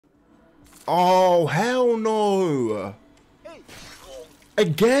Oh, hell no.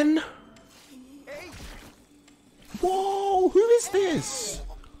 Again? Whoa, who is this?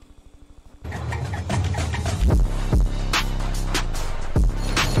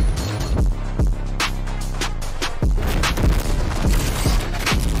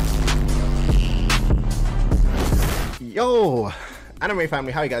 Yo, anime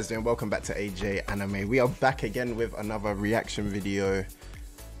family, how you guys doing? Welcome back to AJ Anime. We are back again with another reaction video.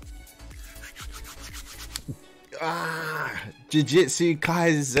 Jujutsu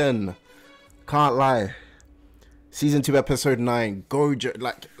Kaisen. Can't lie. Season 2 episode 9. Gojo,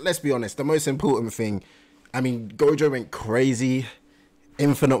 like, let's be honest, the most important thing, I mean, Gojo went crazy.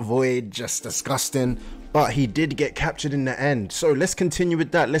 Infinite Void, just disgusting. But he did get captured in the end. So let's continue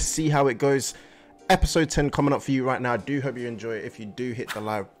with that. Let's see how it goes. Episode 10 coming up for you right now. I do hope you enjoy it. If you do, hit the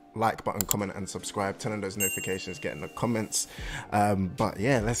like button, comment and subscribe. Turn on those notifications, get in the comments. But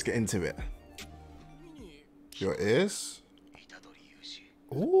yeah, let's get into it. Your ears?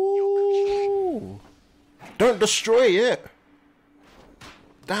 Ooh. Don't destroy it.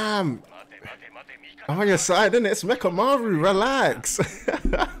 Damn. I'm on your side, innit? It's Mekamaru. Relax.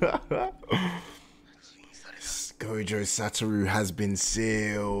 Gojo Satoru has been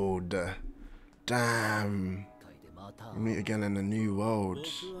sealed. Damn. We meet again in a new world.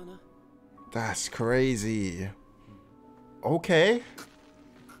 That's crazy. Okay.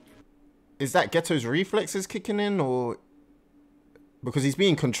 Is that Geto's reflexes kicking in, or because he's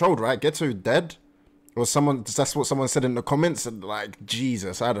being controlled, right? Geto dead? Or someone, that's what someone said in the comments, and like,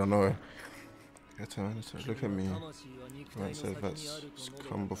 Jesus, I don't know. Geto, look at me. Right, so that's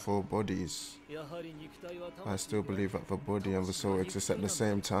come before bodies. I still believe that the body and the soul exist at the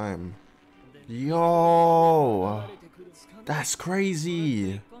same time. Yo, that's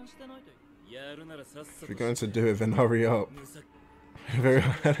crazy. If you're going to do it, then hurry up. It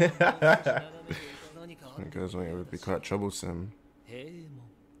goes on, it would be quite troublesome.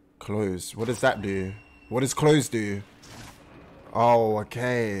 Close. What does that do? What does close do? Oh,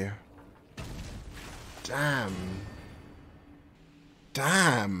 okay. Damn.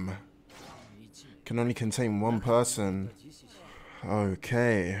 Damn. Can only contain one person.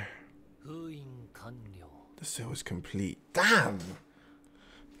 Okay. The seal is complete. Damn.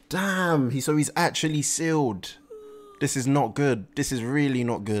 Damn. So he's actually sealed. This is not good. This is really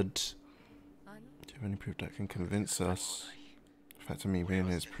not good. Do you have any proof that can convince us? The fact of me being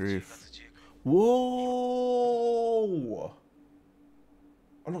here is proof. Whoa!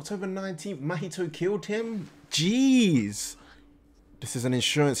 On October 19th, Mahito killed him? Jeez! This is an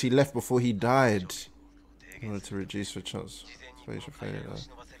insurance he left before he died. In order to reduce the chance of failure.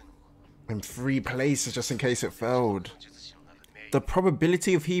 In 3 places just in case it failed. The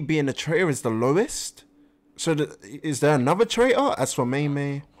probability of he being a traitor is the lowest? So is there another traitor? As for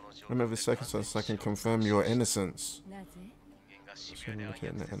Mei, remember the circumstances, I can confirm your innocence. So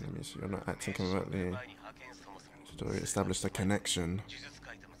you're not acting covertly. So we established a connection.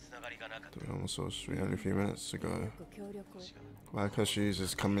 We almost saw only a few minutes ago. Why Kashi's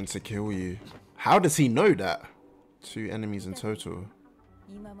is coming to kill you? How does he know that? 2 enemies in total.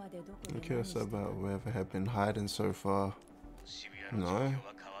 I'm curious about where they have been hiding so far. No.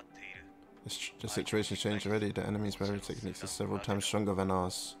 The situation's changed already. The enemy's battery techniques are several times stronger than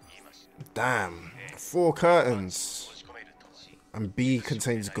ours. Damn. 4 curtains. And B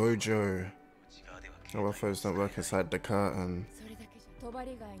contains Gojo. Our foes don't work inside the curtain.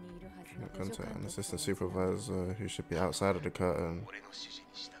 Contact an assistant supervisor who should be outside of the curtain.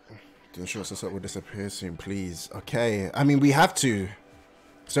 The insurance assault will disappear soon, please. Okay. I mean, we have to.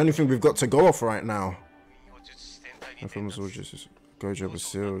 It's the only thing we've got to go off right now. And from us all, just Gojo was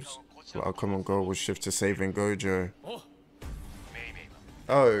sealed. So our common goal was shift to saving Gojo.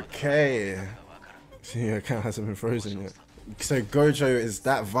 Okay. See, your account hasn't been frozen yet. So Gojo is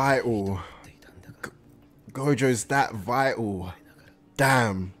that vital. Gojo's that vital.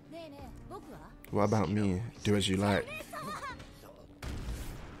 Damn. What about me? Do as you like.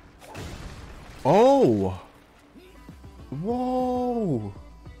 Oh. Whoa.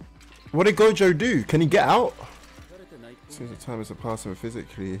 What did Gojo do? Can he get out? Since the time is passing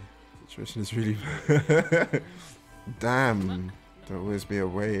physically, the situation is really damn. There'll always be a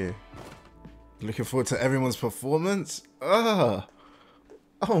way. Looking forward to everyone's performance. Oh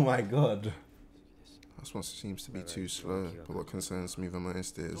my god. This one seems to be too slow, but what concerns me the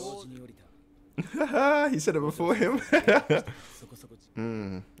most is he said it before him.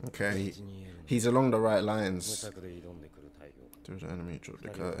 Okay, he's along the right lines. There's an enemy, drop the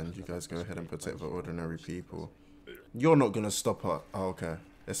curtain. You guys go ahead and protect the ordinary people. You're not gonna stop her. Oh, okay.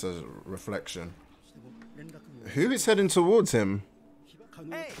 It's a reflection. Who is heading towards him?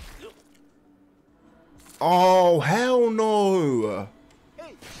 Oh, hell no.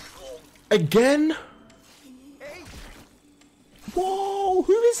 Again? Whoa,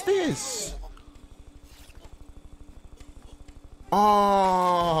 who is this?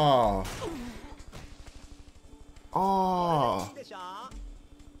 Oh. Oh.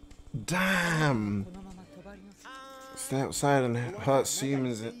 Damn. Stay outside and hurt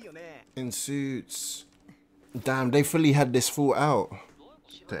humans in suits. Damn, they fully had this thought out.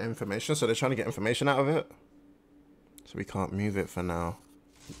 The information, so they're trying to get information out of it. So we can't move it for now.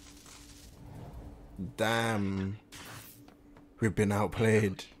 Damn. We've been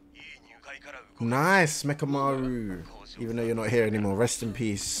outplayed. Nice, Mekamaru. Even though you're not here anymore, rest in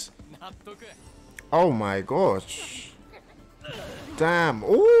peace. Oh my gosh. Damn.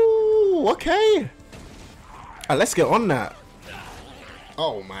 Ooh, okay. Let's get on that.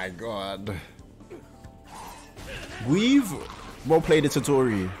 Oh my god. We've well played it,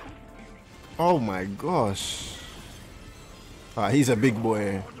 Tottori. Oh my gosh. He's a big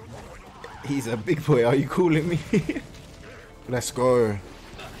boy. He's a big boy. Are you calling me? Let's go.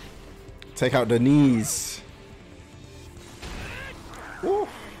 Take out the knees. Woo.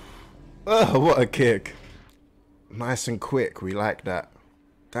 What a kick. Nice and quick. We like that.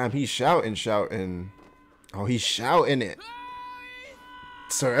 Damn, he's shouting. Oh, he's shouting it.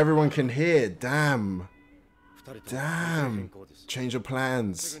 So everyone can hear. Damn. Damn. Change of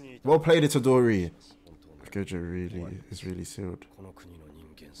plans. Well played, Itadori. Gojo is really sealed.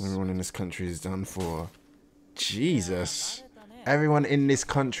 Everyone in this country is done for. Jesus. Everyone in this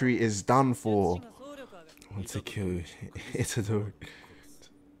country is done for. I want to kill Itadori.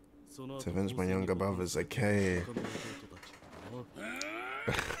 To avenge my younger brothers, okay.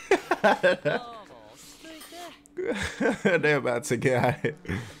 They're about to get at it.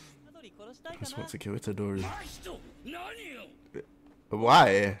 I just want to kill Itadori.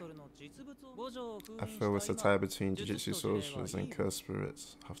 Why? I feel it's a tie between Jujutsu sorcerers and cursed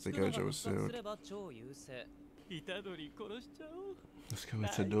spirits after Gojo was sealed. Let's kill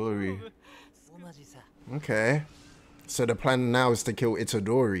Itadori. Okay. So the plan now is to kill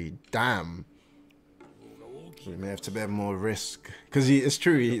Itadori. Damn. We may have to bear more risk. Because it's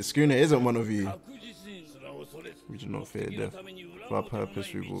true, Sukuna isn't one of you. We do not fear death. For our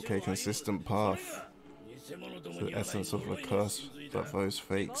purpose, we walk a consistent path. The essence of the curse that those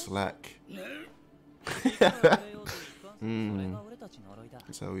fakes lack.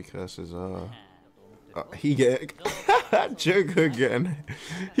 That's how we curses are. He get joke again.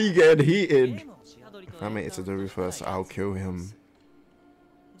 He getting heated. If I meet Itadori first, I'll kill him.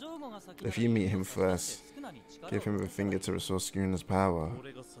 If you meet him first, give him a finger to restore Sukuna's power.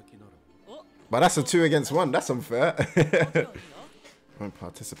 But that's a 2 against 1. That's unfair. Won't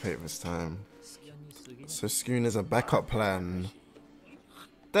participate this time. So Sukuna's a backup plan.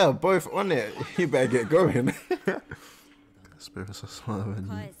 They're both on it. You better get going. Spirits are smarter than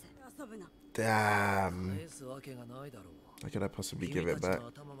you. Damn. How could I possibly give it back?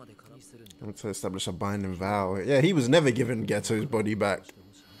 I want to establish a binding vow. Yeah, he was never giving Geto's body back.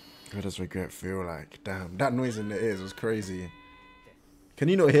 What does regret feel like? Damn, that noise in the ears was crazy. Can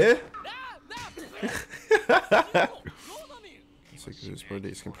you not hear? His body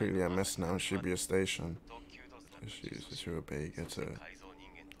is completely a mess now. Should be a station. Issues to should obey Geto.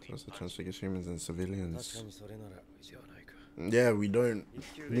 So it's the transfigure humans and civilians. Yeah, we don't.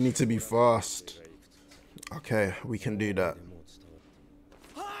 We need to be fast. Okay, we can do that.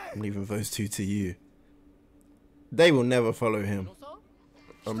 I'm leaving those 2 to you. They will never follow him.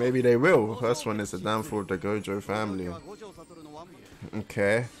 Or maybe they will. First one is the downfall of the Gojo family.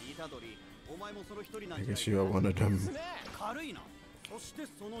 Okay. I guess you are one of them.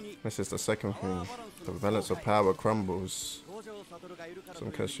 This is the second thing. The balance of power crumbles.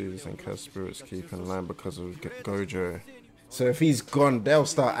 Some cashews and cursed spirits keep in line because of Gojo. So if he's gone, they'll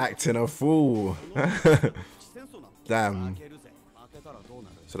start acting a fool. Damn.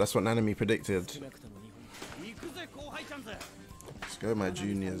 So that's what Nanami predicted. Let's go, my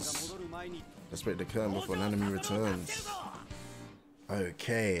juniors. Let's break the curtain before Nanami returns.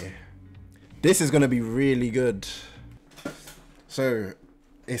 Okay. This is going to be really good. So,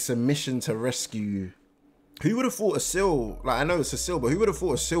 it's a mission to rescue. Who would have thought a Seal, like I know it's a Seal, but who would have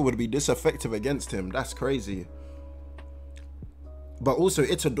thought a Seal would be this effective against him? That's crazy. But also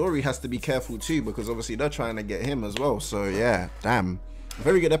Itadori has to be careful too, because obviously they're trying to get him as well. So yeah, damn.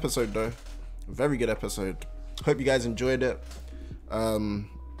 Very good episode though. Very good episode. Hope you guys enjoyed it.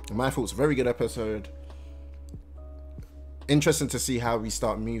 My thoughts, very good episode. Interesting to see how we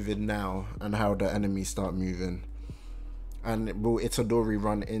start moving now and how the enemies start moving. And will Itadori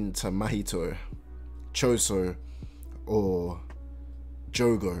run into Mahito, Choso, or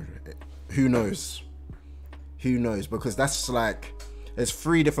Jogo? Who knows? Who knows? Because that's like, there's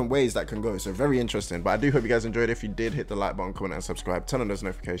 3 different ways that can go. So very interesting. But I do hope you guys enjoyed. If you did, hit the like button, comment, and subscribe. Turn on those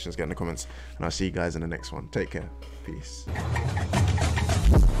notifications, get in the comments, and I'll see you guys in the next one. Take care. Peace.